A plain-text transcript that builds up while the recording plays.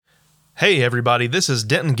Hey everybody, this is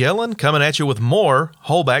Denton Gillen coming at you with more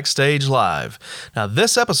Whole Backstage Live. Now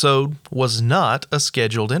this episode was not a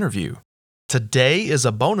scheduled interview. Today is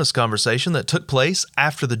a bonus conversation that took place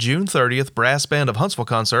after the June 30th Brass Band of Huntsville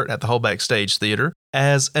concert at the Whole Backstage Theater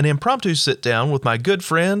as an impromptu sit-down with my good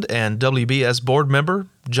friend and WBS board member,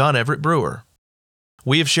 John Everett Brewer.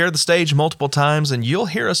 We have shared the stage multiple times, and you'll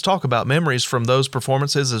hear us talk about memories from those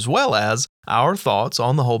performances as well as our thoughts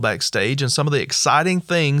on the Whole Backstage and some of the exciting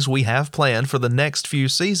things we have planned for the next few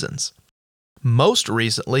seasons. Most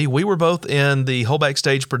recently, we were both in the Whole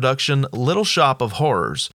Backstage production Little Shop of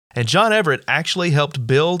Horrors, and John Everett actually helped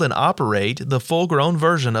build and operate the full-grown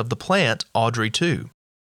version of the plant Audrey 2.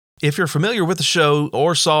 If you're familiar with the show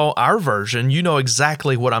or saw our version, you know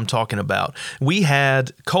exactly what I'm talking about. We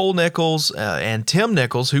had Cole Nichols and Tim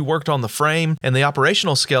Nichols who worked on the frame and the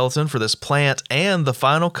operational skeleton for this plant and the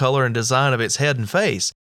final color and design of its head and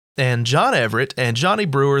face. And John Everett and Johnny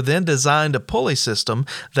Brewer then designed a pulley system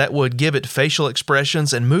that would give it facial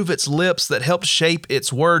expressions and move its lips that helped shape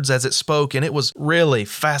its words as it spoke. And it was really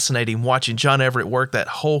fascinating watching John Everett work that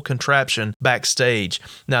whole contraption backstage.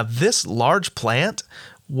 Now, this large plant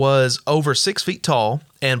was over 6 feet tall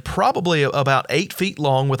and probably about 8 feet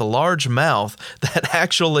long with a large mouth that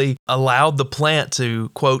actually allowed the plant to,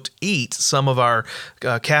 quote, eat some of our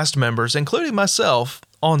cast members, including myself,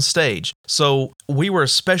 on stage. So we were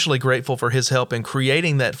especially grateful for his help in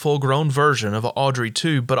creating that full-grown version of Audrey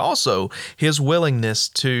 2, but also his willingness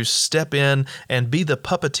to step in and be the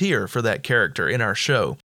puppeteer for that character in our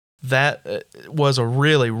show. That was a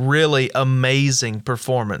really, really amazing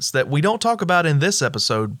performance that we don't talk about in this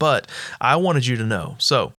episode, but I wanted you to know.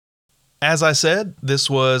 So, as I said, this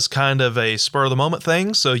was kind of a spur-of-the-moment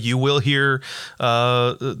thing, so you will hear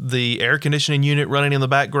the air conditioning unit running in the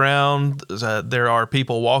background. There are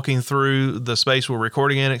people walking through the space we're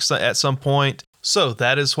recording in at some point. So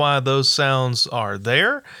that is why those sounds are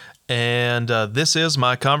there, and this is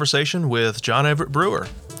my conversation with John Everett Brewer.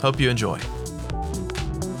 Hope you enjoy.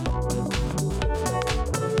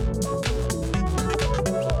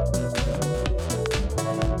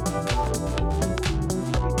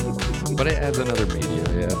 But it adds another media.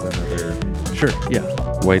 It adds another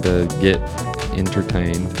way to get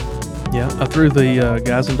entertained. Yeah, I threw the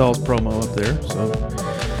Guys and Dolls promo up there so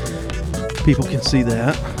people can see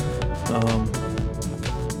that.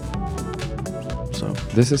 So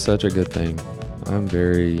this is such a good thing. I'm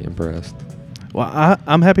very impressed. Well,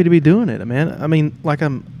 I'm happy to be doing it, man. I mean,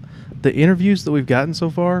 the interviews that we've gotten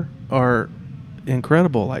so far are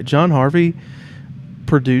incredible. Like John Harvey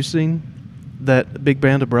producing that Big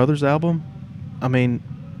Band of Brothers album. I mean,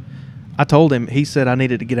 I told him, he said I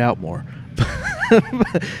needed to get out more.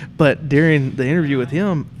 But during the interview with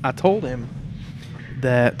him, I told him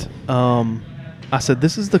that I said,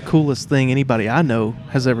 this is the coolest thing anybody I know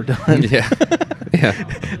has ever done. Yeah.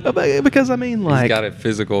 Yeah. Because, I mean, like... He's got a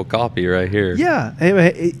physical copy right here. Yeah.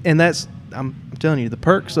 And that's... I'm telling you, the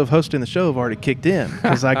perks of hosting the show have already kicked in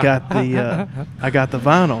because I got the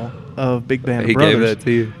vinyl of Big Band of Brothers. He gave that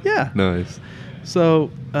to you? Yeah. Nice. So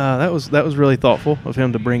that was really thoughtful of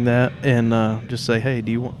him to bring that and just say, hey,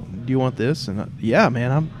 do you want this? And yeah,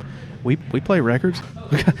 man, we play records.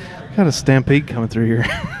 We got a stampede coming through here.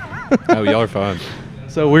 Oh, y'all are fun.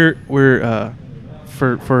 So we're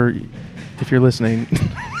for if you're listening,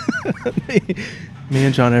 me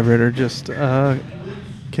and John Everett are just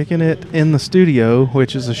kicking it in the studio,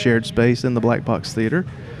 which is a shared space in the Black Box Theater,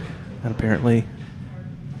 and apparently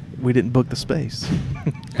we didn't book the space.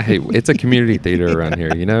 Hey, it's a community theater around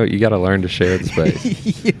here. You know, you got to learn to share the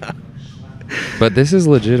space. Yeah. But this is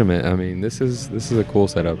legitimate. I mean, this is a cool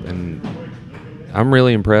setup, and I'm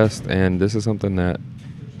really impressed. And this is something that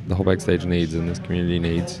the Whole Backstage needs and this community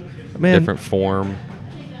needs. Man, different form.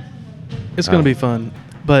 It's going to be fun.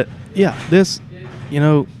 But yeah, this, you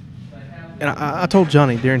know, and I told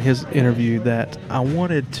Johnny during his interview that I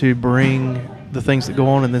wanted to bring the things that go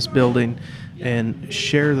on in this building and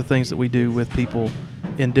share the things that we do with people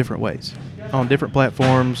in different ways, on different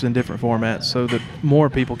platforms, in different formats, so that more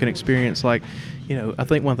people can experience, like, you know, I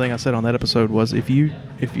think one thing I said on that episode was if you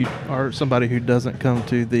are somebody who doesn't come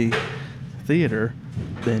to the theater,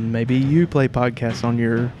 then maybe you play podcasts on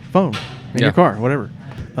your phone, in your car, whatever.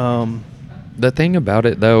 The thing about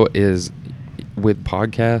it, though, is with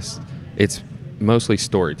podcasts, it's mostly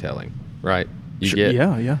storytelling, right?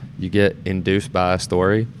 You get induced by a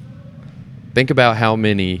story. Think about how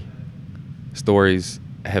many stories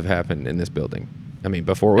have happened in this building. I mean,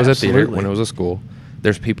 before it was a theater, when it was a school,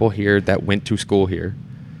 there's people here that went to school here.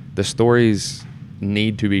 The stories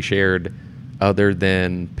need to be shared other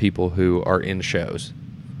than people who are in shows.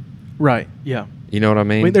 Right, yeah. You know what I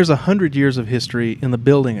mean? I mean, there's 100 years of history in the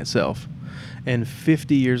building itself, and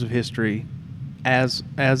 50 years of history as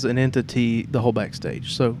an entity, the whole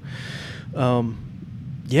backstage. So,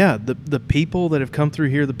 the people that have come through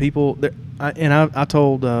here, the people that I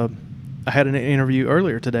told, I had an interview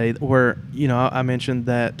earlier today where I mentioned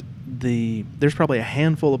that there's probably a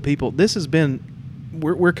handful of people. This has been,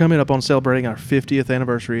 we're coming up on celebrating our 50th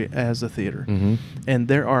anniversary as a theater, and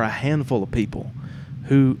there are a handful of people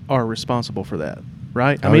who are responsible for that,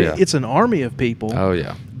 right? I mean, it's an army of people. Oh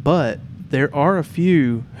yeah. But there are a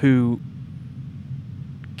few who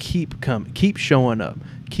keep showing up,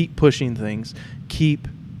 keep pushing things, keep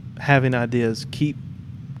having ideas, keep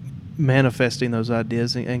manifesting those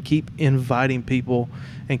ideas, and keep inviting people,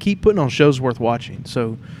 and keep putting on shows worth watching.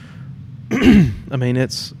 So, I mean,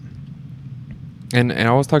 it's... And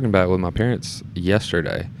I was talking about it with my parents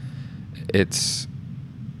yesterday. It's,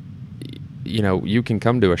 you can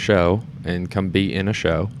come to a show and come be in a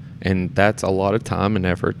show, and that's a lot of time and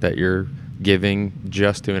effort that you're giving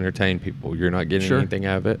just to entertain people. You're not getting anything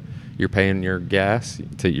out of it. You're paying your gas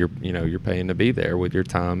you're paying to be there with your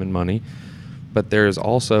time and money. But there's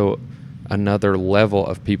also another level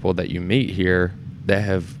of people that you meet here that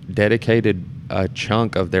have dedicated a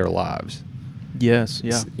chunk of their lives. Yes,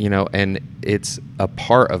 yeah. And it's a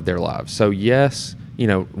part of their lives. So yes,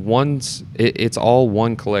 it's all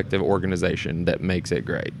one collective organization that makes it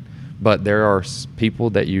great. But there are people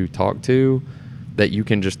that you talk to that you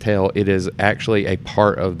can just tell it is actually a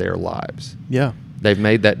part of their lives. Yeah. They've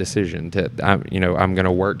made that decision I'm going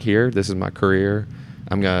to work here. This is my career.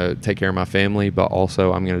 I'm going to take care of my family, but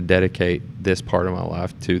also I'm going to dedicate this part of my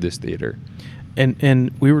life to this theater.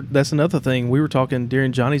 And that's another thing. We were talking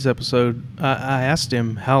during Johnny's episode. I asked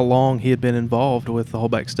him how long he had been involved with the whole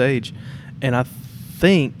backstage, and I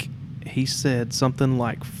think he said something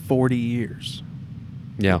like 40 years.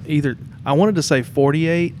 Yeah. I wanted to say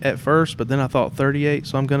 48 at first, but then I thought 38,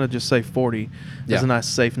 so I'm going to just say 40 as a nice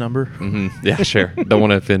safe number. Mm-hmm. Yeah, sure. Don't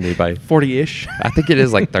want to offend anybody. 40-ish. I think it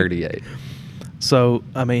is like 38. So,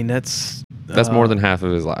 I mean, that's more than half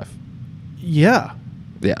of his life. Yeah.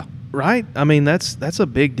 Yeah. Right? I mean, that's a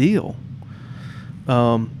big deal.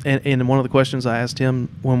 And one of the questions I asked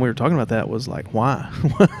him when we were talking about that was like, why?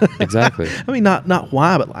 Exactly. I mean, not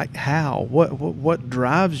why, but like how? What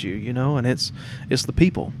drives you? And it's the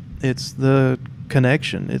people. It's the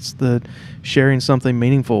connection. It's the sharing something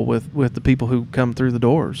meaningful with the people who come through the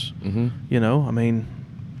doors. Mm-hmm. I mean,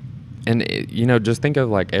 and just think of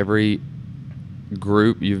like every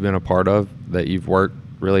group you've been a part of that you've worked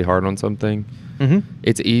really hard on something. Mm-hmm.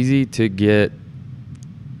 It's easy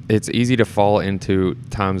to fall into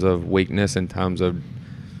times of weakness and times of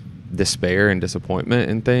despair and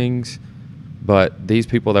disappointment and things. But these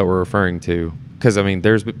people that we're referring to, because I mean,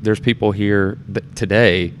 there's people here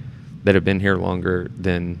today that have been here longer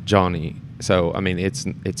than Johnny. So I mean,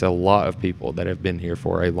 it's a lot of people that have been here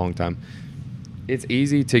for a long time. It's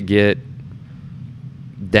easy to get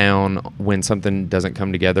down when something doesn't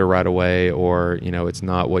come together right away, or it's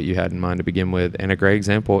not what you had in mind to begin with. And a great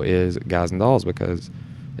example is Guys and Dolls, because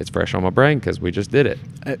it's fresh on my brain because we just did it.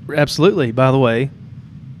 Absolutely. By the way,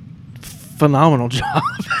 phenomenal job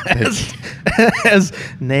as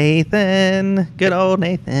Nathan. Good old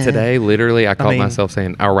Nathan. Today, literally, I caught myself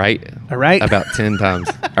saying, all right, about 10 times.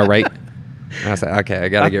 All right. And I said, okay, I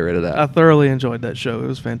got to get rid of that. I thoroughly enjoyed that show. It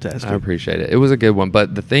was fantastic. I appreciate it. It was a good one.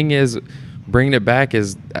 But the thing is, bringing it back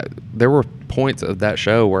is there were points of that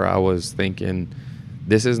show where I was thinking,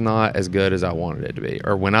 this is not as good as I wanted it to be.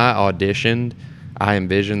 Or when I auditioned, I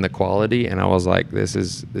envisioned the quality, and I was like, this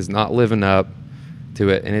is not living up to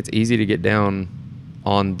it. And it's easy to get down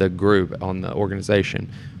on the group, on the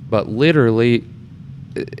organization. But literally,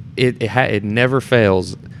 it never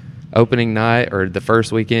fails. Opening night or the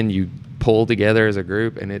first weekend, you pull together as a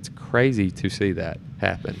group, and it's crazy to see that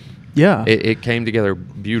happen. Yeah. It came together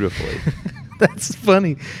beautifully. That's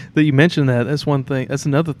funny that you mentioned that. That's one thing. That's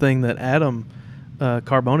another thing that Adam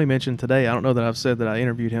Carboni mentioned today. I don't know that I've said that I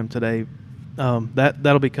interviewed him today.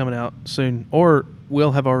 That'll be coming out soon, or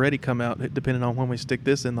will have already come out, depending on when we stick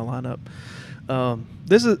this in the lineup.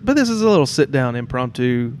 This is a little sit down,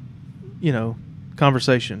 impromptu,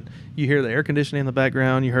 conversation. You hear the air conditioning in the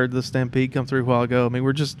background. You heard the Stampede come through a while ago. I mean,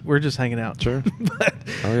 we're just hanging out. Sure.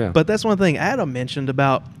 But that's one thing Adam mentioned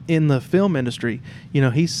about in the film industry.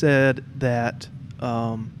 He said that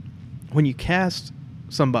when you cast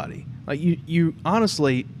somebody, like you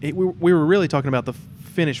honestly, we were really talking about the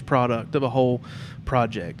finished product of a whole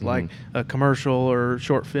project, mm-hmm. like a commercial or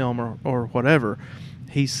short film or whatever.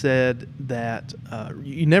 He said that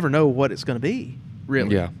you never know what it's going to be,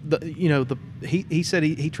 really. Yeah. He said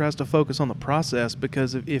he tries to focus on the process,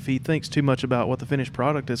 because if he thinks too much about what the finished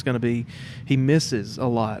product is going to be, he misses a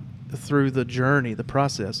lot through the journey, the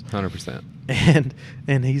process. 100%.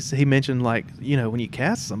 And he mentioned, like, when you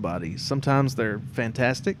cast somebody, sometimes they're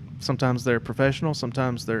fantastic, sometimes they're professional,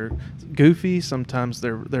 sometimes they're goofy, sometimes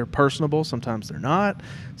they're personable, sometimes they're not.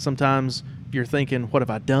 Sometimes you're thinking, what have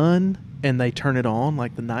I done? And they turn it on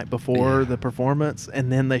like the night before the performance,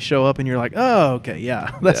 and then they show up and you're like, oh, okay,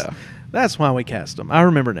 that's why we cast them. I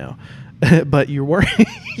remember now. But you're worried.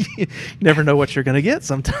 You never know what you're going to get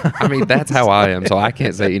sometimes. I mean, that's how I am, so I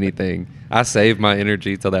can't say anything. I save my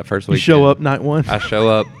energy till that first week. You show up night one? I show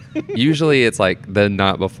up. Usually it's like the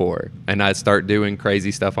night before, and I start doing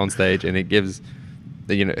crazy stuff on stage, and it gives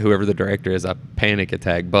whoever the director is a panic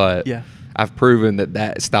attack. But I've proven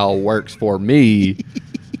that style works for me.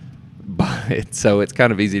 But so it's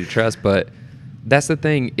kind of easy to trust. But that's the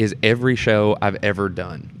thing, is every show I've ever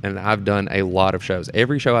done, and I've done a lot of shows,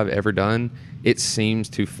 every show I've ever done, it seems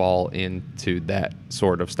to fall into that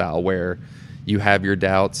sort of style where you have your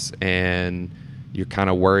doubts and you're kind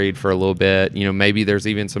of worried for a little bit. Maybe there's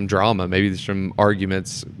even some drama, maybe there's some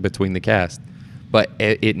arguments between the cast, but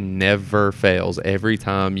it never fails. Every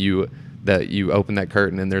time you open that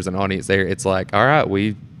curtain and there's an audience there, it's like, all right,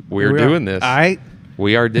 we're doing this. All right.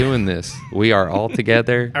 We are doing this. We are all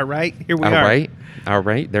together. All right, here we are. All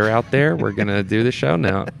right. They're out there. We're gonna do the show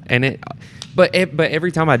now. But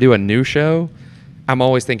every time I do a new show, I'm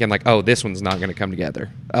always thinking like, oh, this one's not gonna come together.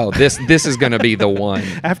 Oh, this is gonna be the one.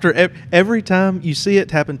 After every time you see it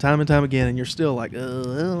happen time and time again, and you're still like, I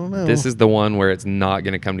don't know. This is the one where it's not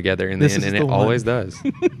gonna come together in the end, and it always does.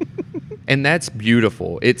 And that's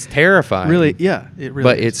beautiful. It's terrifying. Really, yeah, it really.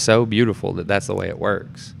 But is. it's so beautiful that's the way it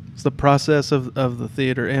works. It's the process of the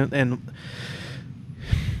theater, and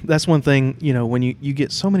that's one thing, when you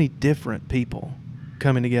get so many different people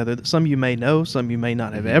coming together, that some you may know, some you may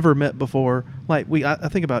not have ever met before. Like I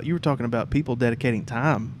think about, you were talking about people dedicating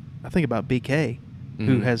time. I think about BK,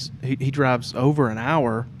 who has he drives over an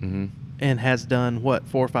hour and has done 4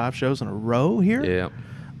 or 5 shows in a row here. Yeah,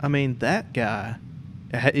 I mean, that guy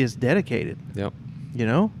is dedicated. Yep.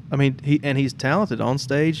 I mean, he's talented on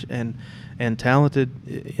stage and talented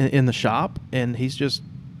in the shop, and he's just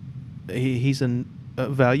he's a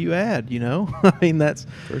value add. I mean, that's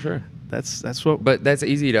for sure. That's what. But that's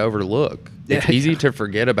easy to overlook. It's easy to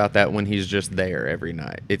forget about that when he's just there every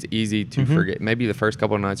night. It's easy to forget. Maybe the first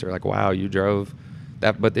couple of nights are like, wow, you drove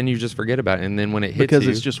that, but then you just forget about it, and then when it hits because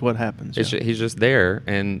it's just what happens. He's just there,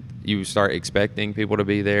 and you start expecting people to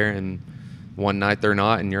be there, and one night they're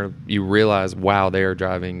not, and you realize, wow, they are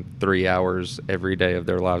driving 3 hours every day of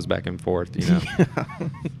their lives back and forth.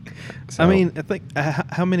 So, I mean, I think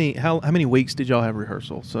how many weeks did y'all have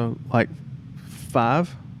rehearsal? So like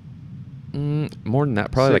 5? More than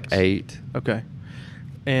that, probably 6. like 8. Okay.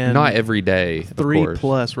 And not every day.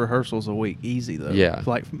 3+ rehearsals a week, easy though. Yeah.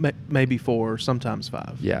 Like maybe 4, sometimes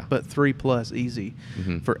 5. Yeah. But 3+ easy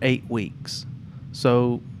for 8 weeks.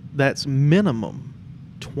 So that's minimum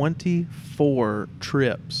 24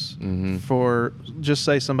 trips for, just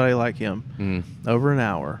say somebody like him, over an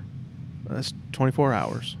hour. That's 24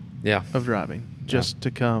 hours of driving just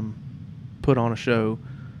to come put on a show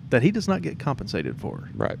that he does not get compensated for.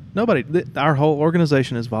 Right. Nobody. Our whole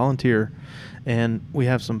organization is volunteer, and we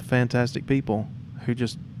have some fantastic people who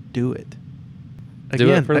just do it. Again,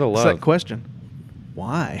 do it for the love. That question.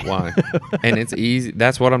 Why? Why? And it's easy.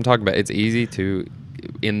 That's what I'm talking about. It's easy to,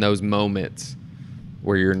 in those moments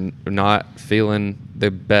where you're not feeling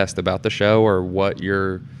the best about the show or what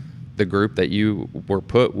the group that you were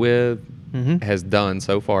put with has done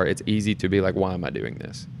so far, it's easy to be like, why am I doing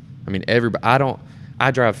this? I mean, I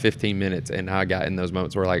drive 15 minutes, and I got in those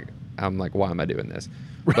moments where I'm like, why am I doing this?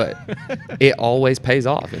 But it always pays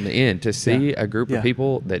off in the end to see a group of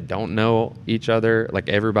people that don't know each other. Like,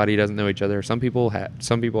 everybody doesn't know each other. Some people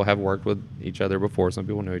have worked with each other before. Some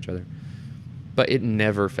people know each other. But it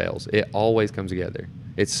never fails. It always comes together.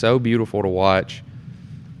 It's so beautiful to watch,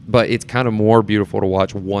 but it's kind of more beautiful to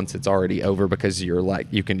watch once it's already over, because you're like,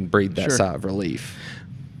 you can breathe that sigh of relief.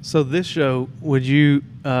 So this show, would you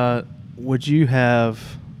have,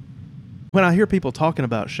 when I hear people talking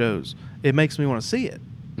about shows, it makes me want to see it.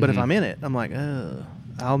 But if I'm in it, I'm like,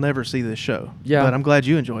 I'll never see this show. Yeah. But I'm glad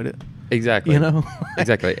you enjoyed it. Exactly.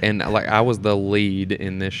 Exactly. And like, I was the lead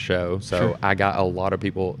in this show, so I got a lot of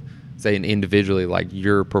people saying individually, like,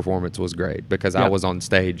 your performance was great, because I was on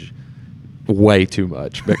stage way too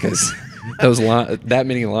much, because that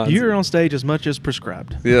many lines. You were on stage as much as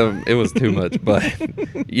prescribed. Yeah, it was too much. But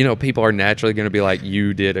people are naturally going to be like,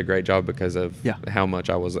 you did a great job because of how much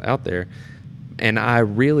I was out there. And I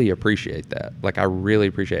really appreciate that. Like, I really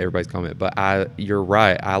appreciate everybody's comment. But you're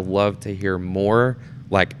right. I love to hear more.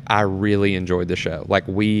 Like, I really enjoyed the show. Like,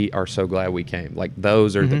 we are so glad we came. Like,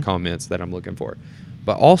 those are the comments that I'm looking for.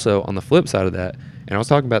 But also, on the flip side of that, and I was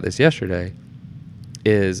talking about this yesterday,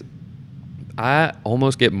 is I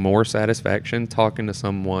almost get more satisfaction talking to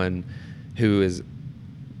someone who has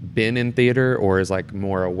been in theater or is, like,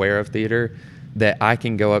 more aware of theater, that I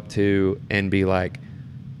can go up to and be like,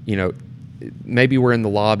 you know, maybe we're in the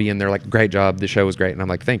lobby and they're like, great job, the show was great. And I'm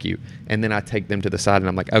like, thank you. And then I take them to the side and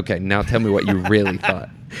I'm like, okay, now tell me what you really thought.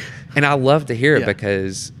 And I love to hear it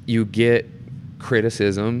because you get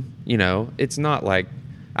criticism. You know, it's not like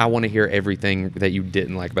I want to hear everything that you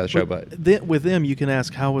didn't like about the show, but with them, you can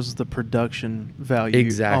ask, how was the production value?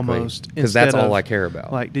 Exactly. Almost. Because that's all I care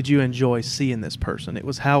about. Like, did you enjoy seeing this person? It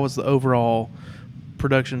was, how was the overall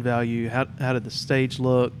production value? How did the stage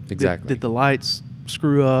look? Exactly. Did the lights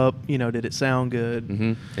screw up? You know, did it sound good?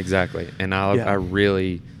 Mm-hmm. Exactly. And I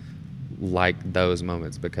really like those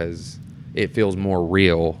moments because it feels more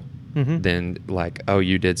real than like, oh,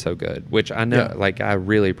 you did so good, which I know, like, I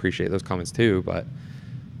really appreciate those comments too, but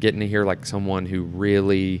getting to hear like someone who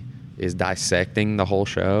really is dissecting the whole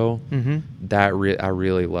show, I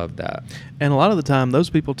really love that. And a lot of the time, those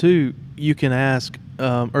people too, you can ask,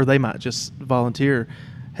 or they might just volunteer,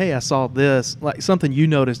 hey, I saw this, like something you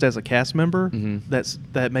noticed as a cast member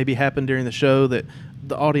that maybe happened during the show that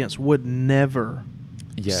the audience would never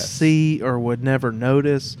see or would never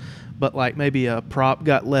notice, but like maybe a prop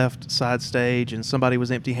got left side stage and somebody was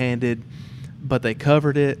empty-handed, but they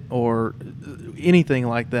covered it, or anything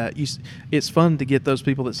like that. It's fun to get those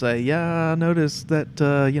people that say, yeah, I noticed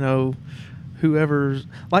that, you know, whoever's,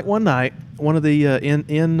 like one night, one of the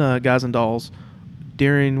in Guys and Dolls,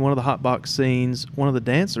 during one of the hot box scenes, one of the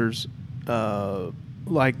dancers,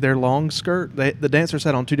 like their long skirt, the dancers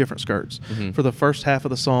had on two different skirts. For the first half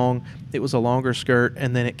of the song, it was a longer skirt,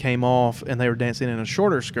 and then it came off, and they were dancing in a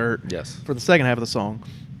shorter skirt for the second half of the song.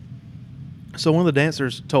 So one of the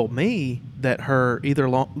dancers told me that her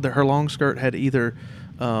long skirt had either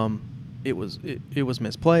it was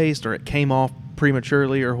misplaced, or it came off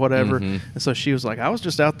prematurely or whatever. And so she was like, I was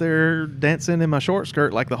just out there dancing in my short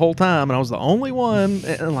skirt like the whole time, and I was the only one.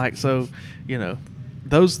 And like, so, you know,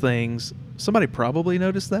 those things, somebody probably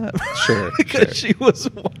noticed that. Sure. Because she was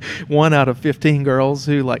one out of 15 girls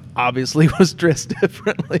who, like, obviously was dressed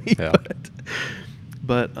differently. Yeah.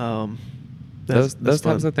 But those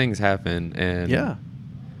types of things happen, and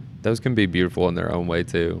those can be beautiful in their own way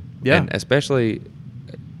too. Yeah. And especially,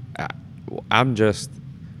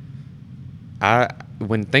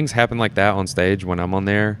 when things happen like that on stage, when I'm on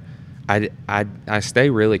there, I stay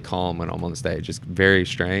really calm when I'm on the stage. It's very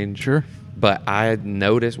strange. Sure. But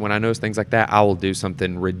when I notice things like that, I will do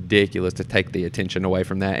something ridiculous to take the attention away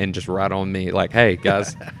from that and just right on me. Like, hey,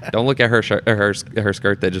 guys, don't look at her skirt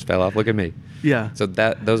that just fell off. Look at me. Yeah. So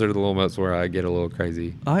those are the little moments where I get a little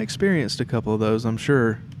crazy. I experienced a couple of those, I'm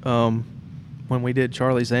sure. When we did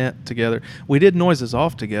Charlie's Aunt together, we did Noises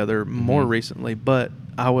Off together more recently, but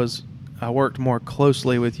I worked more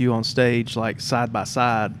closely with you on stage, like side by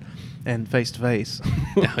side and face to face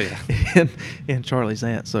in Charlie's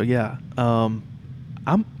Aunt. So yeah, I'm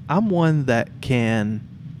one that can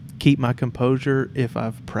keep my composure if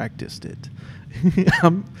I've practiced it.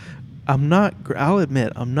 I'll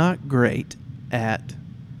admit I'm not great at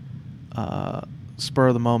spur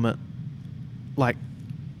of the moment. Like,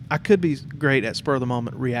 I could be great at spur of the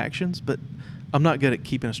moment reactions, but I'm not good at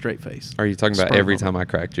keeping a straight face. Are you talking about every time I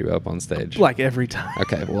cracked you up on stage? Like every time.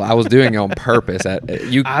 Okay, well, I was doing it on purpose. I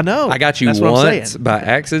know. I got you once by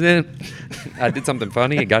accident. I did something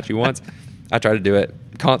funny. It got you once. I try to do it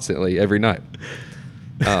constantly every night.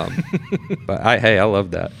 But I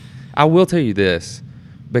love that. I will tell you this,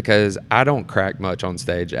 because I don't crack much on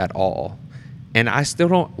stage at all. And I still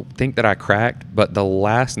don't think that I cracked, but the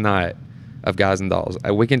last night of Guys and Dolls,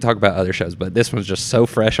 we can talk about other shows, but this one's just so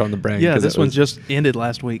fresh on the brain. Yeah, this one just ended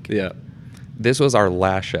last week. Yeah. This was our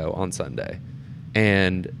last show on Sunday.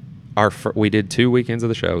 And we did 2 weekends of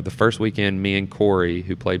the show. The first weekend, me and Corey,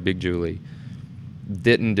 who played Big Julie,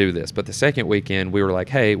 didn't do this. But the second weekend, we were like,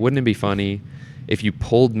 hey, wouldn't it be funny if you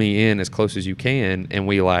pulled me in as close as you can, and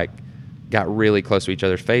we like got really close to each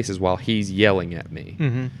other's faces while he's yelling at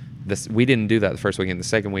me. We didn't do that the first weekend. The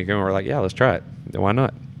second weekend, we were like, yeah, let's try it. Why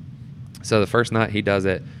not? So the first night he does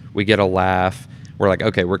it, we get a laugh. We're like,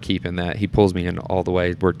 okay, we're keeping that. He pulls me in all the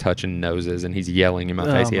way. We're touching noses, and he's yelling in my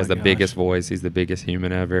face. He has the biggest voice. He's the biggest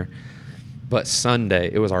human ever. But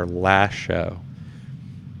Sunday, it was our last show.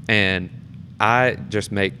 And I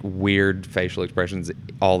just make weird facial expressions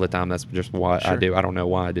all the time. That's just what I do. I don't know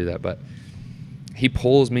why I do that. But He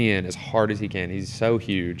pulls me in as hard as he can. He's so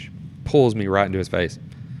huge. Pulls me right into his face.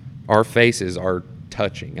 Our faces are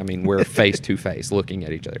touching. I mean, we're face to face looking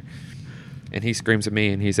at each other. And he screams at me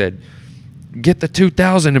and he said, "Get the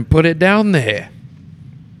 2000 and put it down there."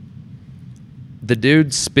 The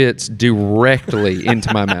dude spits directly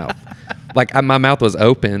into my mouth. Like, my mouth was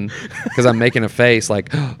open because I'm making a face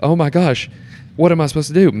like, oh my gosh, what am I supposed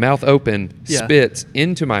to do? Mouth open, spits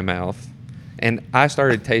into my mouth. And I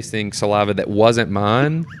started tasting saliva that wasn't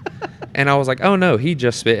mine. And I was like, oh no, he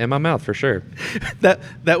just spit in my mouth for sure.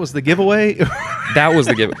 That was the giveaway? That was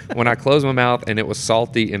the giveaway. When I closed my mouth and it was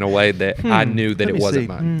salty in a way that I knew that it wasn't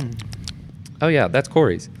mine. Oh yeah, that's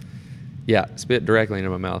Corey's. Yeah, spit directly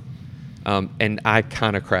into my mouth. And I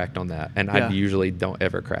kind of cracked on that. And I usually don't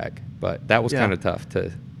ever crack. But that was kind of tough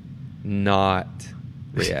to not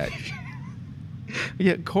react.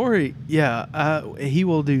 Yeah, Corey, he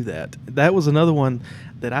will do that. That was another one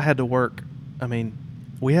that I had to work. I mean,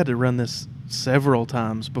 we had to run this several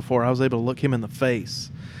times before I was able to look him in the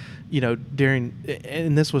face,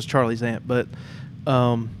 and this was Charlie's aunt, but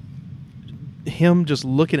him just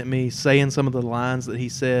looking at me, saying some of the lines that he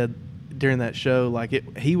said during that show, like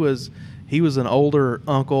he was an older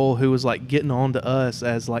uncle who was like getting on to us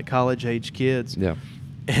as like college age kids. Yeah.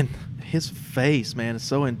 And his face, man, is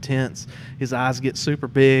so intense. His eyes get super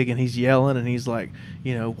big and he's yelling and he's like,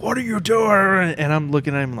 what are you doing? And I'm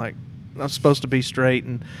looking at him like I'm supposed to be straight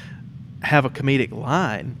and have a comedic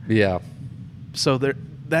line. Yeah. So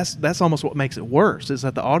that's almost what makes it worse, is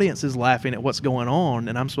that the audience is laughing at what's going on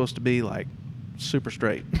and I'm supposed to be like super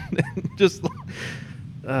straight. Just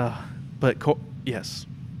but yes.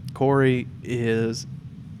 Corey is,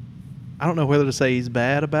 I don't know whether to say he's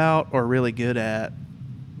bad about or really good at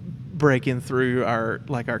breaking through our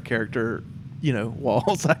character,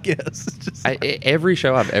 walls, I guess. Just every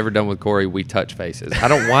show I've ever done with Corey, we touch faces.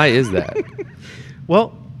 Why is that?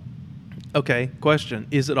 Well, okay, question.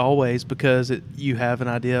 Is it always because you have an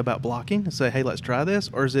idea about blocking and say, hey, let's try this?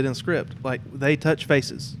 Or is it in script? Like, they touch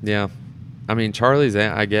faces. Yeah. I mean, Charlie's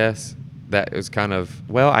aunt, I guess that was kind of,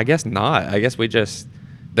 well, I guess not. I guess we just,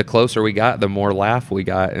 the closer we got, the more laugh we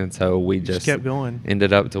got, and so we just kept going.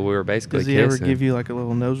 Ended up till we were basically kissing. Does he ever give you like a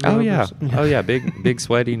little nose rub? Oh yeah, oh yeah, big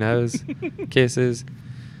sweaty nose kisses.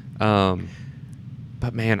 But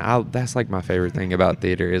man, that's like my favorite thing about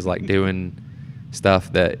theater is like doing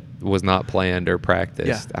stuff that was not planned or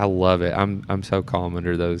practiced. Yeah. I love it. I'm so calm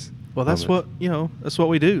under those. Well, that's moments. That's what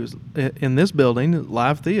we do in this building,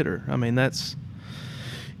 live theater. I mean,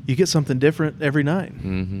 you get something different every night.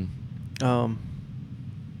 Mm-hmm.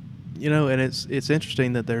 And it's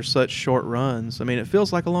interesting that there's such short runs. I mean, it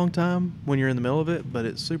feels like a long time when you're in the middle of it, but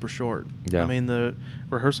it's super short. Yeah. I mean, the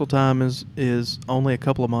rehearsal time is only a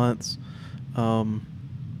couple of months. And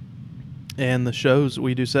the shows,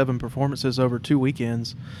 we do 7 performances over 2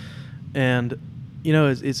 weekends. And,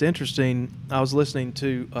 it's interesting. I was listening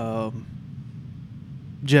to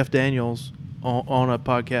Jeff Daniels on a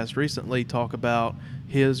podcast recently talk about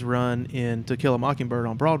his run in To Kill a Mockingbird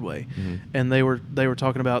on Broadway. Mm-hmm. And they were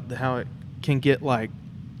talking about how it can get like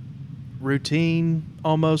routine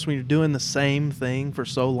almost when you're doing the same thing for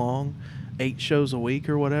so long, 8 shows a week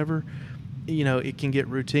or whatever. It can get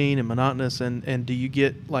routine and monotonous, and do you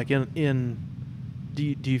get like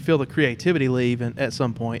do you feel the creativity leave at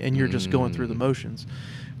some point and you're just going through the motions?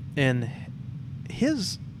 And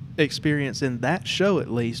his experience in that show,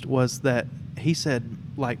 at least, was that he said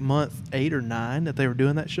like month 8 or 9 that they were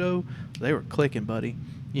doing that show, they were clicking, buddy.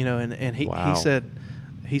 And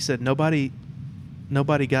he said nobody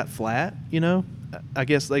got flat. I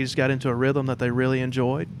guess they just got into a rhythm that they really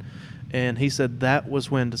enjoyed. And he said that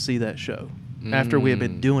was when to see that show after we had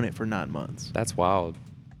been doing it for 9 months. That's wild.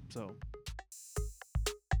 So,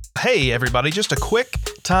 hey everybody, just a quick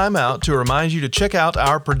time out to remind you to check out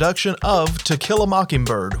our production of To Kill a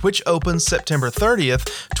Mockingbird, which opens September 30th,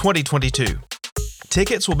 2022.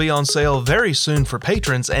 Tickets will be on sale very soon for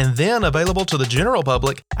patrons and then available to the general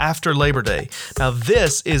public after Labor Day. Now,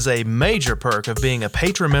 this is a major perk of being a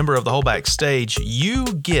patron member of the Whole Backstage. You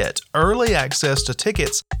get early access to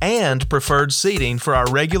tickets and preferred seating for our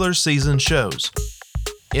regular season shows.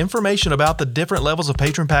 Information about the different levels of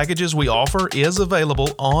patron packages we offer is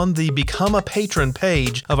available on the Become a Patron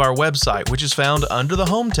page of our website, which is found under the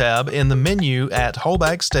Home tab in the menu at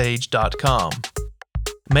wholebackstage.com.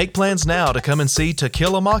 Make plans now to come and see To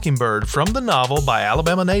Kill a Mockingbird from the novel by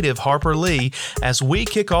Alabama native Harper Lee as we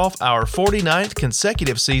kick off our 49th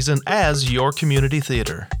consecutive season as your community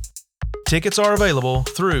theater. Tickets are available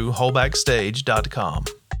through wholebackstage.com.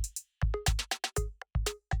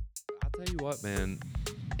 I'll tell you what, man.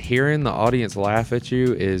 hearing the audience laugh at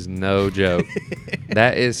you is no joke.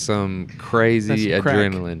 That is some crazy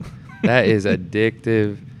adrenaline. That is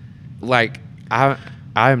addictive. Like,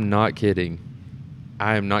 I'm not kidding.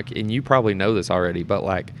 I am not, and you probably know this already, but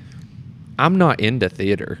like, I'm not into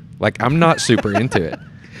theater. Like, I'm not super into it.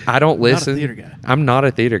 I don't listen. Not a theater guy. I'm not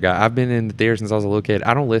a theater guy. I've been in the theater since I was a little kid.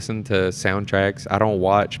 I don't listen to soundtracks. I don't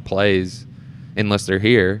watch plays unless they're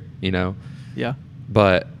here, you know. Yeah.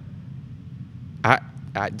 But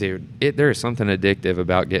dude, there is something addictive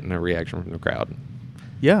about getting a reaction from the crowd.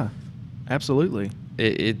 Yeah, absolutely.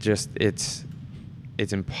 It's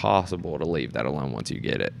impossible to leave that alone once you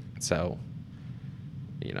get it. So,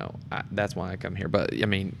 you know, that's why I come here. But I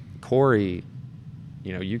mean, Corey,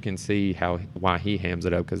 you know, you can see why he hams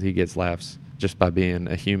it up, because he gets laughs just by being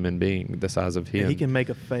a human being the size of him. Yeah, he can make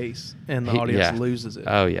a face and the audience loses it.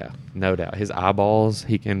 Oh yeah, no doubt. His eyeballs,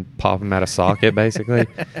 he can pop them out of socket basically.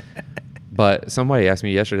 But somebody asked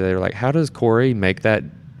me yesterday, they were like, how does Corey make that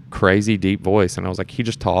crazy deep voice? And I was like, he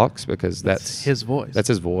just talks, because that's his voice. That's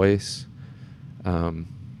his voice. And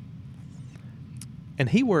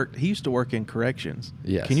he used to work in corrections.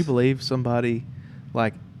 Yes. Can you believe somebody,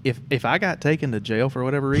 like, if I got taken to jail for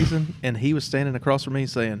whatever reason and he was standing across from me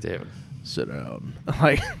saying, dude, sit down.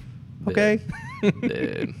 Like, okay.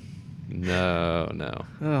 Dude. No.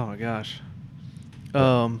 Oh my gosh.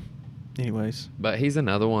 Anyways. But he's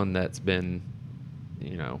another one that's been,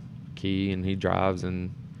 you know, key, and he drives,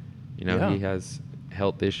 and, you know, he has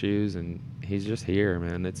health issues, and he's just here,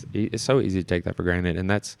 man. It's so easy to take that for granted. And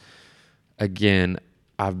that's, again,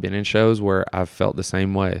 I've been in shows where I've felt the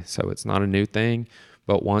same way. So it's not a new thing,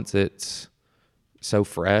 but once it's so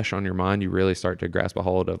fresh on your mind, you really start to grasp a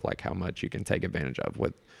hold of like how much you can take advantage of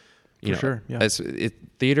with, you know, sure. Yeah.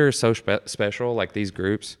 Theater is so special. Like, these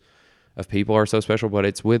groups of people are so special, but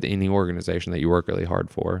it's with any organization that you work really hard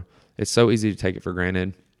for. It's so easy to take it for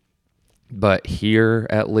granted. But here,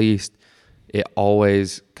 at least, it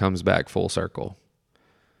always comes back full circle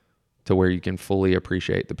to where you can fully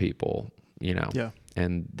appreciate the people, you know,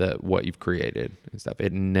 and what you've created and stuff.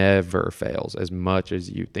 It never fails as much as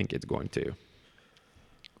you think it's going to.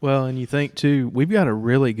 Well, and you think too, we've got a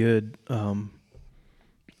really good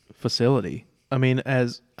facility. I mean,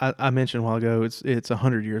 as I mentioned a while ago, it's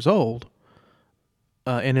 100 years old,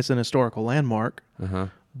 and it's an historical landmark.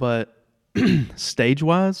 But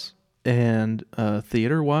stage-wise and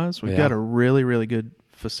theater-wise, we've got a really, really good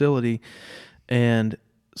facility. And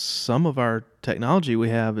some of our technology we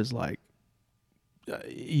have is like,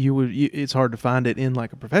 it's hard to find it in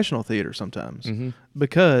like a professional theater sometimes,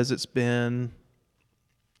 because it's been,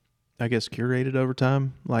 I guess, curated over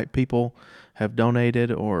time. Like, people have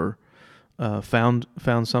donated or found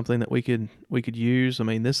something that we could use. I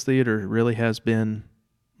mean, this theater really has been,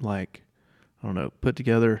 like, I don't know, put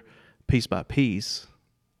together piece by piece,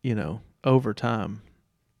 you know, over time.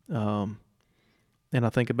 And I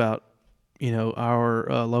think about, you know,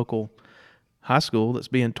 our local high school that's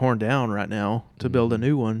being torn down right now to build a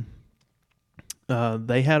new one.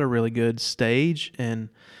 They had a really good stage and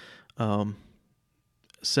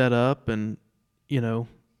set up, and, you know,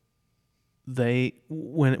 they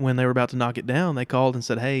when they were about to knock it down, they called and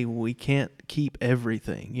said, hey, we can't keep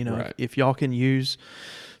everything, you know. Right. If y'all can use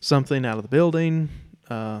something out of the building,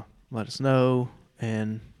 let us know.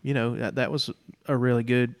 And, you know, that was a really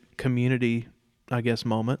good community, I guess,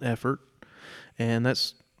 effort. And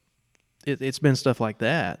it's been stuff like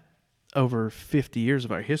that over 50 years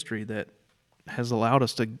of our history that has allowed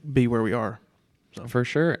us to be where we are. So. For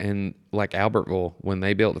sure. And like Albertville, when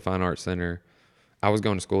they built the Fine Arts Center, I was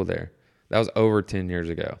going to school there. That was over 10 years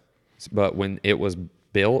ago. But when it was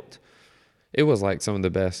built, it was like some of the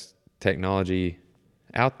best technology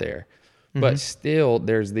out there. But still,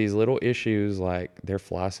 there's these little issues, like their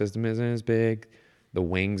fly system isn't as big, the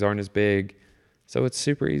wings aren't as big. So it's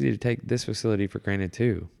super easy to take this facility for granted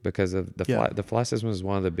too, because of the fly system is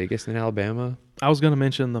one of the biggest in Alabama. I was going to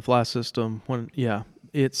mention the fly system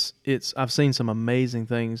it's I've seen some amazing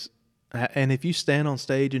things, and if you stand on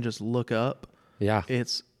stage and just look up,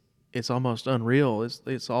 it's almost unreal.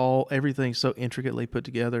 Everything's so intricately put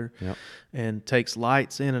together, and takes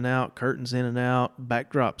lights in and out, curtains in and out,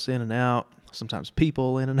 backdrops in and out, sometimes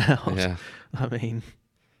people in and out. Yeah. I mean,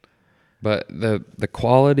 but the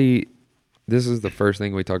quality, this is the first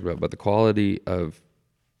thing we talked about, but the quality of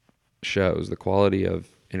shows, the quality of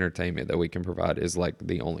entertainment that we can provide is like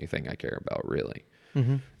the only thing I care about, really.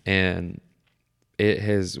 And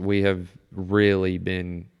we have really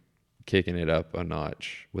been kicking it up a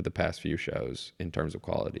notch with the past few shows in terms of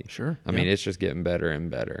quality. Sure. I mean, it's just getting better and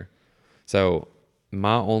better. So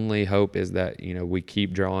my only hope is that, you know, we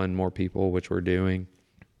keep drawing more people, which we're doing.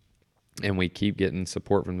 and we keep getting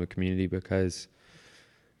support from the community because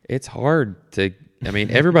it's hard to, I mean,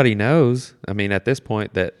 everybody knows, I mean, at this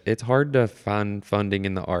point that it's hard to find funding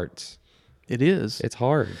in the arts. It is. It's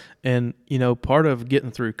hard. And, part of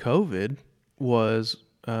getting through COVID was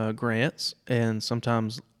grants and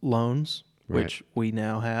sometimes loans, Right. which we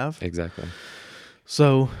now have. Exactly.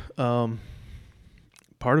 So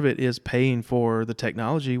part of it is paying for the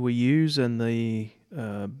technology we use and the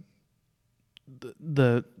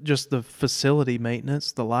just the facility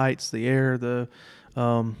maintenance, the lights, the air, the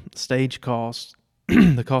stage costs,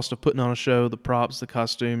 the cost of putting on a show, the props, the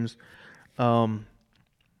costumes.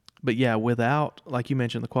 But yeah, without, like you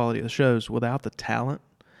mentioned, the quality of the shows, without the talent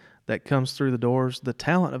that comes through the doors, the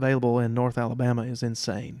talent available in North Alabama is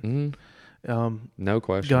insane. Mm-hmm. No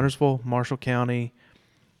question. Guntersville, Marshall County,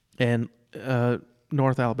 and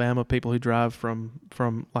North Alabama, people who drive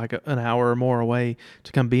from like an hour or more away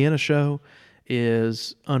to come be in a show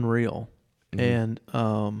is unreal. Mm-hmm.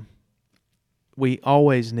 And we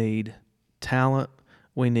always need talent.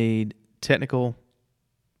 We need technical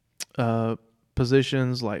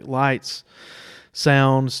positions like lights,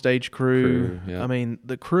 sound, stage crew. Yeah. I mean,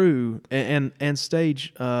 the crew and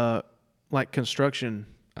stage like construction.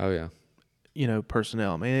 Oh yeah.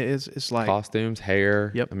 Personnel. I mean, it's like costumes,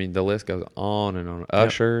 hair. Yep. I mean, the list goes on and on.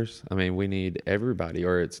 Ushers. Yep. I mean, we need everybody,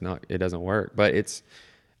 or it doesn't work. But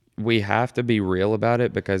we have to be real about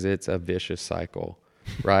it because it's a vicious cycle,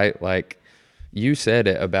 right? Like you said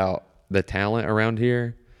it about the talent around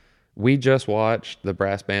here. We just watched the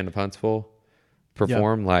brass band of Huntsville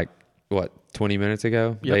perform 20 minutes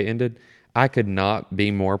ago. Yep. They ended. I could not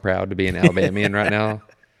be more proud to be an Alabamian right now.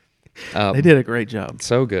 They did a great job.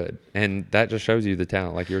 So good. And that just shows you the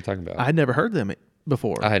talent like you were talking about. I had never heard them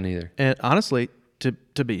before. I hadn't either. And honestly,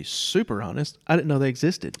 to be super honest, I didn't know they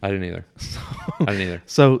existed. I didn't either.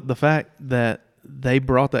 So the fact that they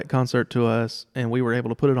brought that concert to us and we were able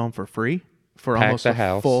to put it on for free for almost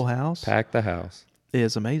a full house. Pack the house.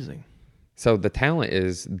 Is amazing. So the talent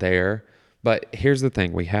is there, but here's the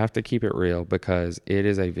thing. We have to keep it real because it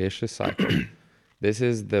is a vicious cycle. This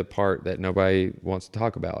is the part that nobody wants to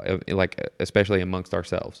talk about, like especially amongst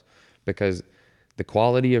ourselves, because the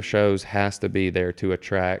quality of shows has to be there to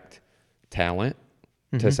attract talent,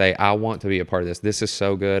 to say, I want to be a part of this. This is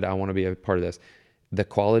so good. I want to be a part of this. The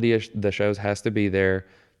quality of the shows has to be there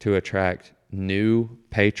to attract new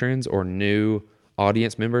patrons or new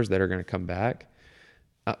audience members that are going to come back.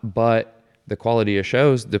 But the quality of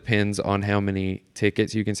shows depends on how many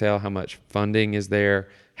tickets you can sell, how much funding is there,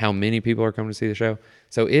 how many people are coming to see the show.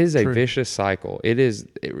 So it is a vicious cycle. It is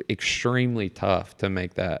extremely tough to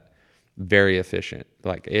make that very efficient.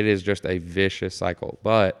 Like it is just a vicious cycle.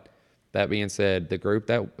 But that being said, the group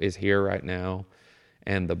that is here right now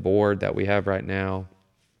and the board that we have right now,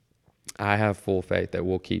 I have full faith that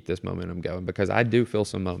we'll keep this momentum going because I do feel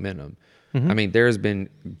some momentum. Mm-hmm. I mean, there's been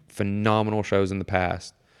phenomenal shows in the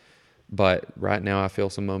past, but right now I feel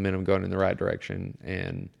some momentum going in the right direction,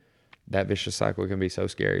 and that vicious cycle can be so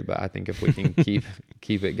scary. But I think if we can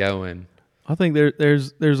keep it going, I think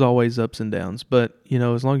there's always ups and downs, but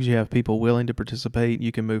as long as you have people willing to participate,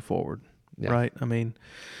 you can move forward, right? I mean,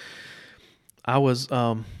 I was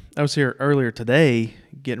here earlier today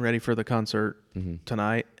getting ready for the concert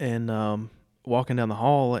tonight, and walking down the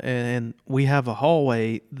hall, and we have a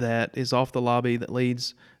hallway that is off the lobby that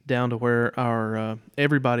leads down to where our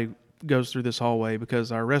everybody goes through this hallway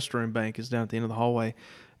because our restroom bank is down at the end of the hallway.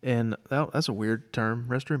 And that's a weird term,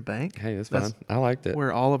 restroom bank. Hey, that's fine. I liked it.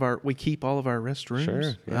 Where we keep all of our restrooms. Sure.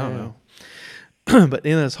 Yeah, I don't know. But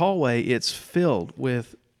in this hallway, it's filled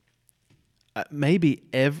with maybe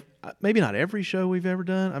not every show we've ever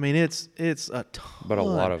done. I mean, it's a ton. But a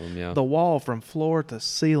lot of them, yeah. The wall from floor to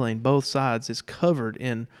ceiling, both sides, is covered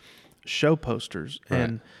in show posters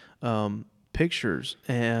and pictures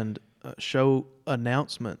and show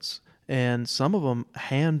announcements, and some of them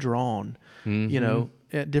hand drawn. Mm-hmm.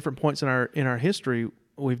 At different points in our history,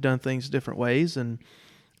 we've done things different ways, and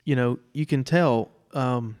you can tell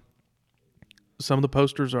some of the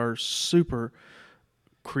posters are super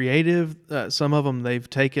creative. Some of them they've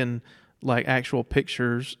taken like actual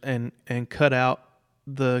pictures and cut out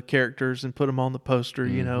the characters and put them on the poster,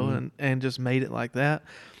 and just made it like that.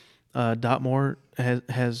 Dot Moore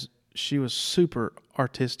she was super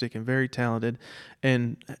artistic and very talented,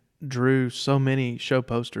 and drew so many show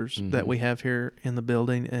posters that we have here in the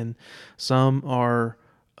building, and some are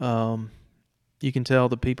you can tell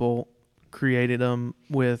the people created them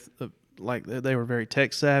with like they were very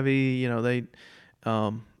tech savvy.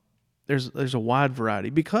 There's a wide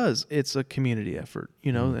variety because it's a community effort,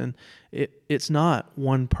 and it's not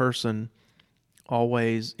one person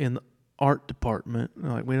always in art department.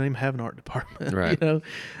 Like, we don't even have an art department. Right.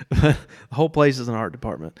 The whole place is an art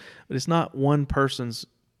department, but it's not one person's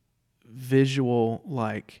visual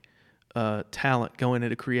talent going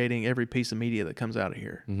into creating every piece of media that comes out of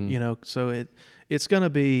here. Mm-hmm. So it's going to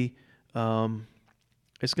be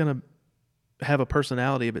it's going to have a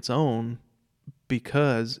personality of its own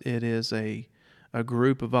because it is a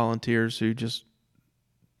group of volunteers who just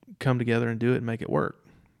come together and do it and make it work.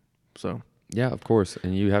 So yeah, of course.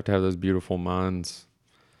 And you have to have those beautiful minds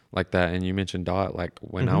like that. And you mentioned Dot. Like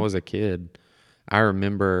when I was a kid, I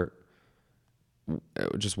remember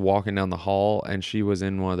just walking down the hall, and she was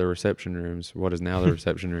in one of the reception rooms, what is now the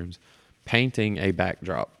reception rooms, painting a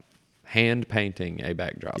backdrop, hand painting a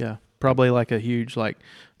backdrop. Yeah, probably like a huge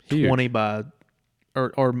 20 by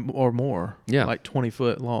or more. Yeah,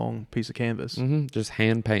 20-foot long piece of canvas. Just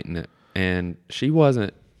hand painting it. And she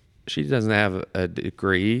doesn't have a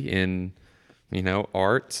degree in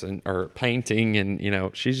arts or painting,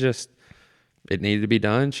 and she's just, it needed to be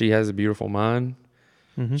done. She has a beautiful mind.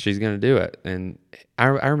 She's going to do it. And I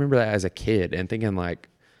remember that as a kid and thinking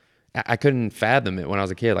I couldn't fathom it when I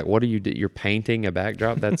was a kid. Like, what do you do? You're painting a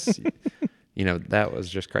backdrop. That's, that was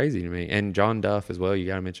just crazy to me. And John Duff as well. You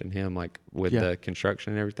got to mention him, with the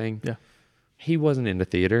construction and everything. Yeah. He wasn't into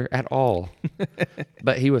theater at all,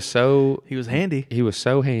 but he was handy. He was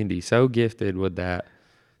so handy, so gifted with that.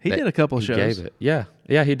 He did a couple of shows. Gave it. Yeah.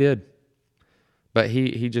 Yeah, he did. But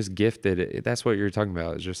he just gifted it. That's what you're talking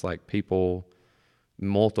about. It's just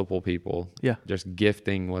multiple people, just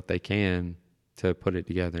gifting what they can to put it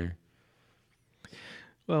together.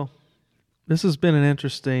 Well, this has been an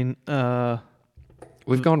interesting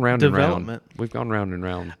we've gone round and round. We've gone round and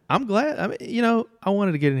round. I'm glad. I mean, I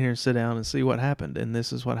wanted to get in here and sit down and see what happened, and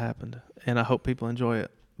this is what happened. And I hope people enjoy it.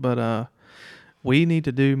 But we need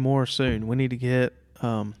to do more soon. We need to get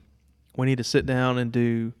we need to sit down and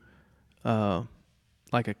do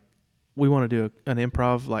we want to do an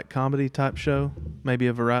improv comedy type show, maybe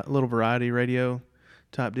a little variety radio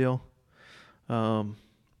type deal.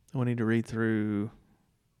 We need to read through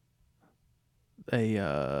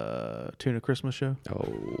a tuna Christmas show.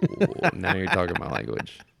 Oh, now you're talking my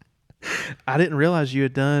language. I didn't realize you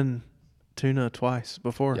had done tuna twice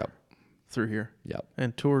before. Yep. Through here. Yep.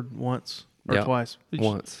 And toured once or twice.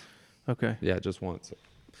 Once. Okay. Yeah, just once.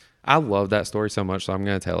 I love that story so much, so I'm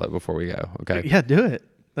going to tell it before we go. Okay. Yeah, do it.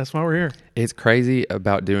 That's why we're here. It's crazy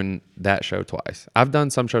about doing that show twice. I've done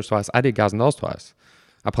some shows twice. I did Guys and Dolls twice.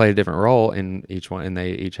 I played a different role in each one, and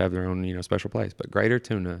they each have their own, special place. But Greater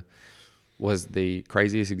Tuna was the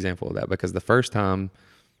craziest example of that, because the first time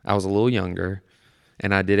I was a little younger,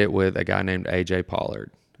 and I did it with a guy named AJ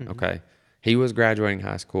Pollard. Mm-hmm. Okay. He was graduating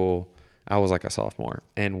high school. I was like a sophomore,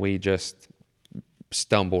 and we just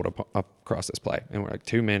stumbled across this play, and we're like,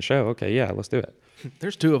 2-man show. Okay. Yeah, let's do it.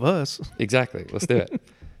 There's 2 of us. Exactly. Let's do it.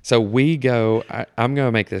 So we go, I'm going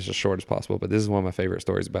to make this as short as possible, but this is one of my favorite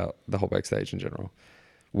stories about the whole backstage in general.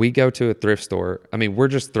 We go to a thrift store. I mean, we're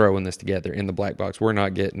just throwing this together in the black box. We're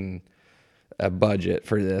not getting a budget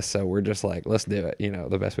for this. So we're just like, let's do it,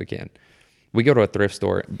 the best we can. We go to a thrift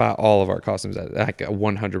store, buy all of our costumes at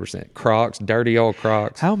 100%. Crocs, dirty old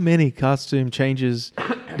Crocs. How many costume changes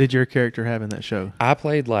did your character have in that show? I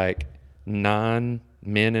played 9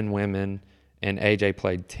 men and women, and AJ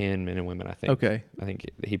played 10 men and women, I think. Okay. I think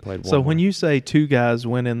he played 1. So when you say 2 guys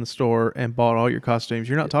went in the store and bought all your costumes,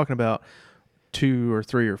 you're not talking about 2 or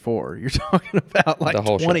 3 or 4. You're talking about the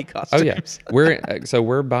whole 20 show. Costumes. Oh yeah.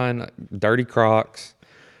 We're buying dirty Crocs.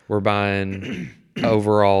 We're buying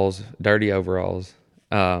overalls, dirty overalls,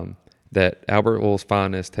 that Albert Will's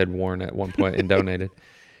Finest had worn at one point and donated.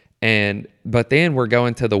 But then we're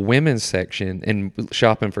going to the women's section and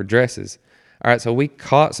shopping for dresses. All right, so we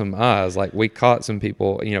caught some eyes. We caught some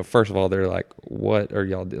people, first of all, they're like, what are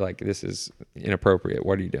y'all doing? This is inappropriate.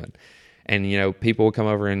 What are you doing? And, people would come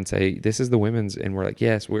over and say, this is the women's. And we're like,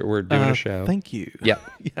 yes, we're doing a show. Thank you. Yeah.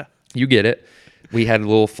 Yeah. You get it. We had a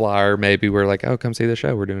little flyer. Maybe we're like, oh, come see the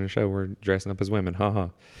show. We're doing a show. We're dressing up as women.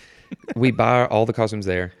 We buy all the costumes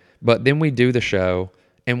there. But then we do the show.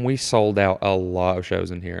 And we sold out a lot of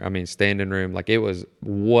shows in here. I mean, standing room, it was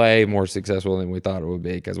way more successful than we thought it would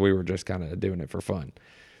be, because we were just kind of doing it for fun.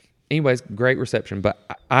 Anyways, great reception.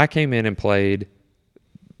 But I came in and played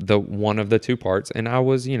one of the 2 parts, and I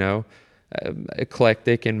was,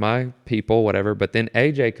 eclectic in my people, whatever. But then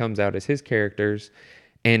AJ comes out as his characters,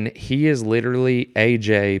 and he is literally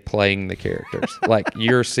AJ playing the characters.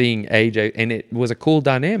 You're seeing AJ, and it was a cool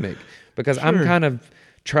dynamic, because sure. I'm kind of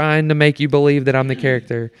trying to make you believe that I'm the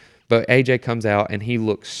character, but AJ comes out and he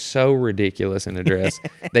looks so ridiculous in a dress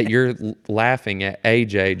that you're laughing at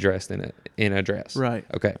AJ dressed in a dress. Right.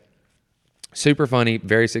 Okay. Super funny,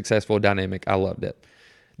 very successful, dynamic. I loved it.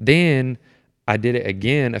 Then I did it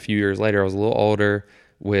again a few years later. I was a little older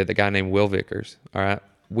with a guy named Will Vickers. All right.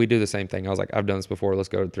 We do the same thing. I was like, I've done this before. Let's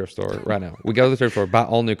go to the thrift store right now. We go to the thrift store, buy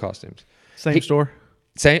all new costumes. Same store?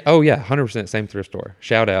 Same. Oh, yeah. 100% same thrift store.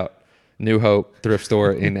 Shout out New Hope thrift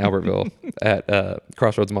store in Albertville at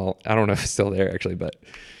Crossroads Mall. I don't know if it's still there actually, but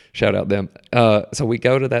shout out them. So we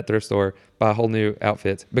go to that thrift store, buy whole new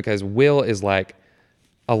outfits because Will is like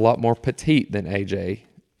a lot more petite than AJ.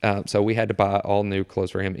 So we had to buy all new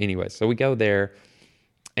clothes for him anyway. So we go there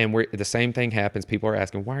and the same thing happens. People are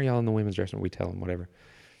asking, why are y'all in the women's dressing room? We tell them whatever.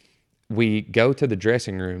 We go to the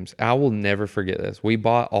dressing rooms. I will never forget this. We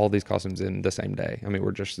bought all these costumes in the same day. I mean,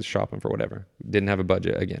 we're just shopping for whatever. Didn't have a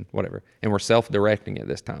budget again, whatever. And we're self-directing it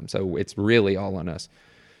this time. So it's really all on us.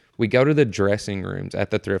 We go to the dressing rooms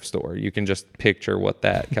at the thrift store. You can just picture what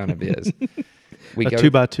that kind of is. We go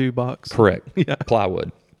 2x2 box. Correct. Yeah.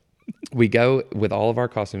 Plywood. We go with all of our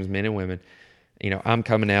costumes, men and women. You know, I'm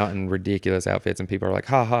coming out in ridiculous outfits and people are like,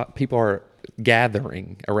 ha ha. People are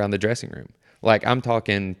gathering around the dressing room. Like I'm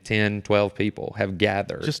talking 10, 12 people have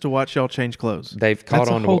gathered. Just to watch y'all change clothes. They've caught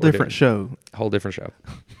on to what we're doing. Whole different show.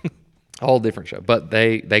 Whole different show. But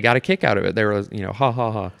they got a kick out of it. They were, you know, ha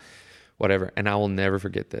ha ha, whatever. And I will never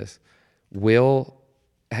forget this. Will,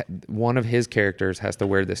 one of his characters has to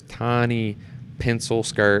wear this tiny pencil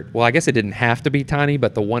skirt. Well, I guess it didn't have to be tiny,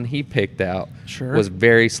 but the one he picked out was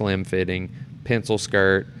very slim fitting. Pencil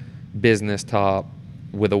skirt, business top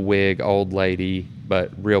with a wig, old lady,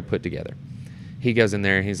 but real put together. He goes in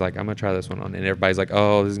there and he's like, I'm going to try this one on. And everybody's like,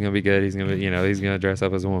 oh, this is going to be good. He's going to, he's going to dress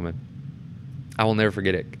up as a woman. I will never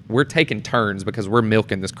forget it. We're taking turns because we're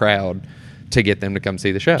milking this crowd to get them to come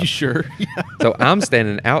see the show. You sure? Yeah. So I'm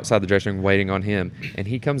standing outside the dressing room waiting on him. And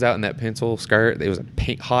he comes out in that pencil skirt. It was a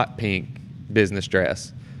pink, hot pink business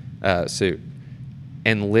dress suit.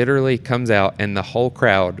 And literally comes out and the whole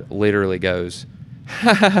crowd literally goes,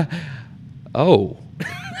 oh.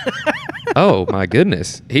 Oh, my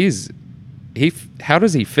goodness. How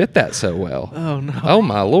does he fit that so well? Oh no! Oh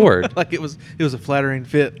my Lord! Like it was a flattering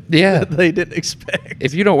fit. Yeah, that they didn't expect.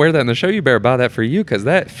 If you don't wear that in the show, you better buy that for you because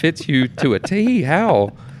that fits you to a T.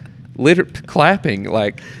 How? Clapping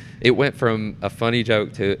like it went from a funny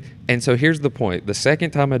joke to. And so here's the point: the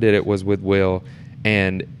second time I did it was with Will,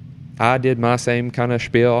 and I did my same kind of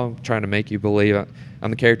spiel. I'm trying to make you believe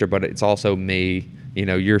I'm the character, but it's also me. You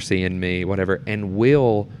know, you're seeing me, whatever. And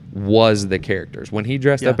Will was the characters when he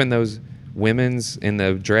dressed up in those. Women's in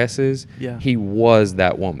the dresses, he was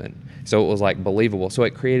that woman. So it was like believable. So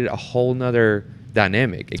it created a whole nother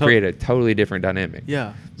dynamic. It created a totally different dynamic.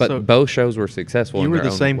 Yeah. But so both shows were successful. You in were their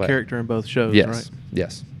the own same way. character in both shows, yes. right?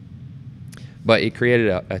 Yes. But it created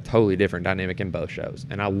a totally different dynamic in both shows.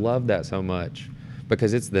 And I love that so much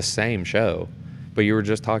because it's the same show. But you were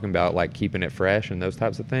just talking about like keeping it fresh and those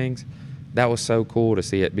types of things. That was so cool to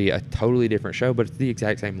see it be a totally different show, but it's the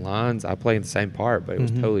exact same lines. I played the same part, but it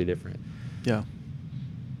was totally different. Yeah.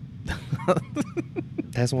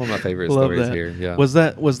 That's one of my favorite stories that. here. Yeah. Was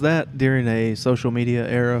that during a social media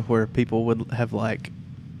era where people would have like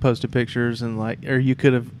posted pictures and like, or you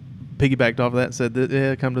could have piggybacked off of that and said,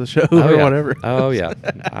 yeah, come to the show or whatever? Oh yeah.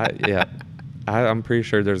 I'm pretty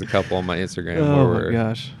sure there's a couple on my Instagram where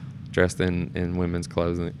we're dressed in women's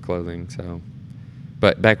clothing. So,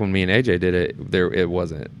 but back when me and AJ did it, it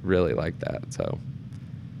wasn't really like that. So,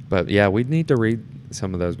 but yeah, we'd need to read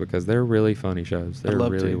some of those because they're really funny shows. They're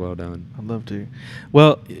really well done. I'd love to.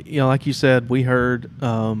 Well, like you said, we heard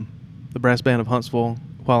the brass band of Huntsville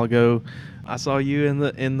a while ago. I saw you in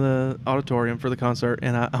the auditorium for the concert,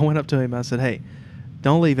 and I went up to him. I said, "Hey,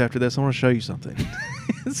 don't leave after this. I want to show you something."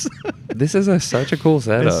 This is such a cool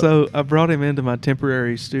setup. And so I brought him into my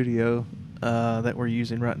temporary studio that we're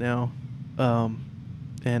using right now,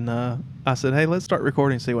 and I said, "Hey, let's start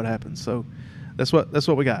recording and see what happens." So that's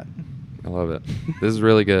what we got. I love it. This is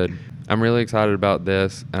really good. I'm really excited about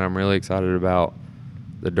this, and I'm really excited about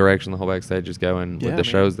the direction the whole backstage is going with the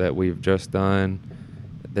shows that we've just done.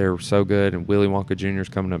 They're so good, and Willy Wonka Jr. is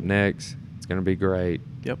coming up next. It's going to be great.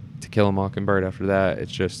 Yep. To Kill a Mockingbird after that.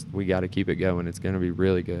 It's just we got to keep it going. It's going to be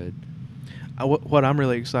really good. What I'm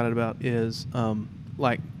really excited about is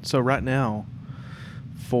so right now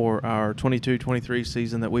for our 22-23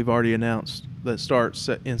 season that we've already announced that starts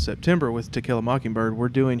in September with To Kill a Mockingbird, we're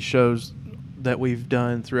doing shows that we've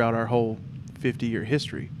done throughout our whole 50-year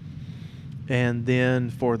history. And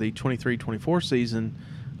then for the 23-24 season,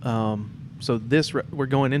 we're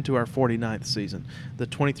going into our 49th season. The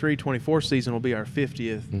 23-24 season will be our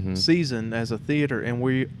 50th season as a theater, and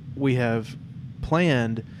we have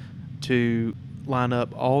planned to line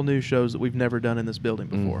up all new shows that we've never done in this building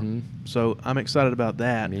before. Mm-hmm. So I'm excited about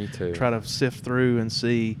that. Me too. Try to sift through and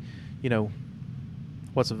see,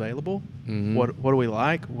 what's available. Mm-hmm. What do we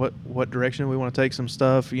like? What direction we want to take some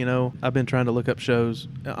stuff? I've been trying to look up shows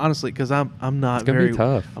honestly because I'm not it's gonna very be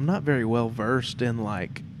tough. I'm not very well versed in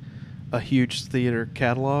like a huge theater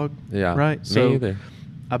catalog. Yeah, right. Me either.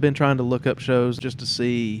 I've been trying to look up shows just to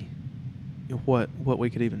see what we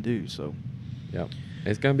could even do. So Yep.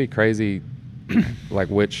 It's gonna be crazy, like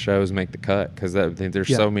which shows make the cut because there's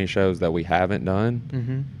Yeah. so many shows that we haven't done.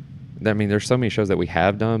 Mm-hmm. I mean, there's so many shows that we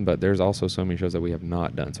have done, but there's also so many shows that we have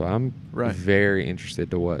not done. So I'm very interested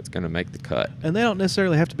to what's going to make the cut. And they don't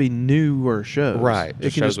necessarily have to be newer shows. Right.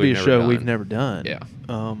 It can just be a show we've never done. Yeah.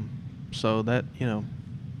 So that, I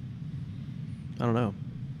don't know.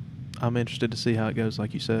 I'm interested to see how it goes,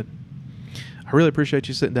 like you said. I really appreciate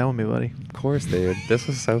you sitting down with me, buddy. Of course, dude. This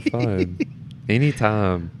was so fun.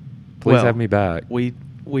 Anytime. Please have me back.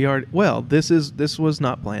 We are this was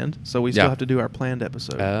not planned, so we still have to do our planned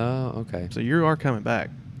episode. Oh, okay. So you are coming back.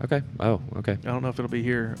 Okay. Oh, okay. I don't know if it'll be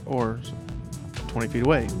here or 20 feet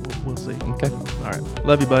away. We'll see. Okay. All right.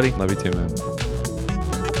 Love you, buddy. Love you too, man.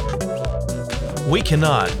 We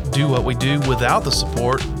cannot do what we do without the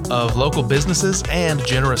support of local businesses and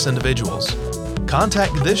generous individuals.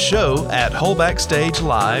 Contact this show at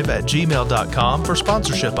wholebackstagelive@gmail.com for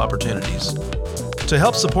sponsorship opportunities. To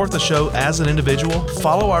help support the show as an individual,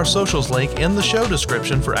 follow our socials link in the show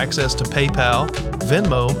description for access to PayPal,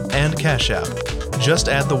 Venmo, and Cash App. Just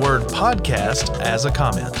add the word podcast as a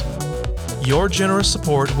comment. Your generous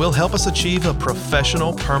support will help us achieve a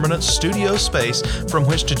professional, permanent studio space from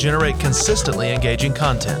which to generate consistently engaging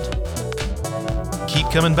content. Keep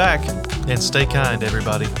coming back and stay kind,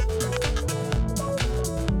 everybody. No,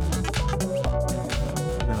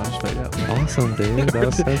 I just fade out. Awesome, dude. That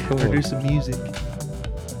was so cool. Or do some music.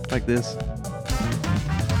 Like this.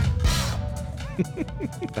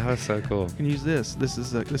 That was so cool. You can use this.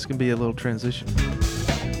 This can be a little transition.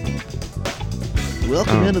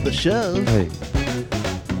 Welcome into the show. Hey.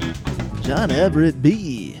 John Everett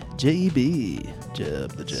B. JB.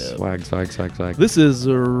 Jeb the Jeb. Swag. This is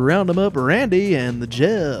Round 'em Up Randy and the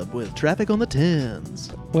Jeb with Traffic on the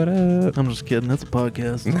 10s. What up? I'm just kidding. That's a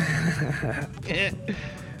podcast.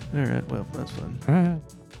 All right. Well, that's fun. All right.